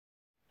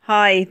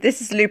Hi,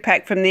 this is Lou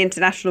Peck from the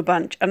International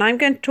Bunch, and I'm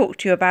going to talk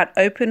to you about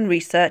open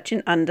research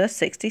in under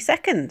 60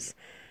 seconds.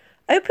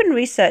 Open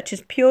research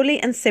is purely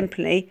and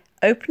simply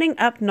opening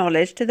up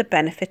knowledge to the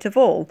benefit of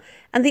all,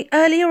 and the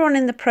earlier on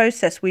in the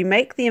process we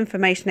make the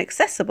information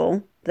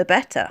accessible, the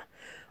better.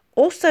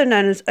 Also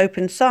known as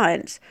open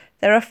science,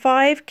 there are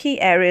 5 key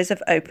areas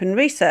of open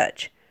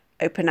research: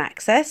 open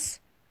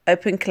access,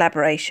 open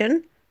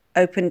collaboration,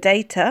 open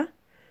data,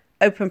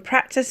 open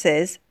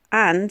practices,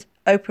 and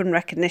open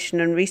recognition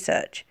and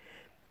research.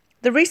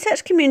 The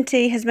research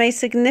community has made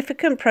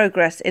significant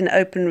progress in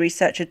open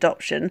research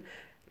adoption,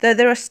 though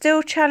there are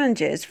still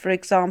challenges. For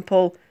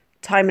example,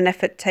 time and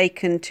effort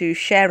taken to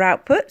share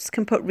outputs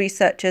can put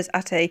researchers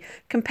at a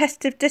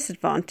competitive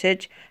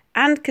disadvantage,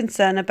 and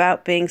concern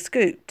about being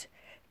scooped.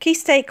 Key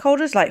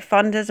stakeholders like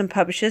funders and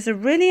publishers are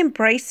really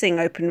embracing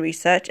open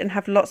research and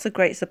have lots of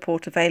great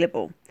support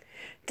available.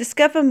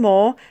 Discover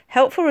more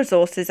helpful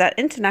resources at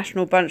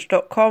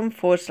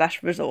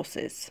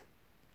internationalbunch.com/resources.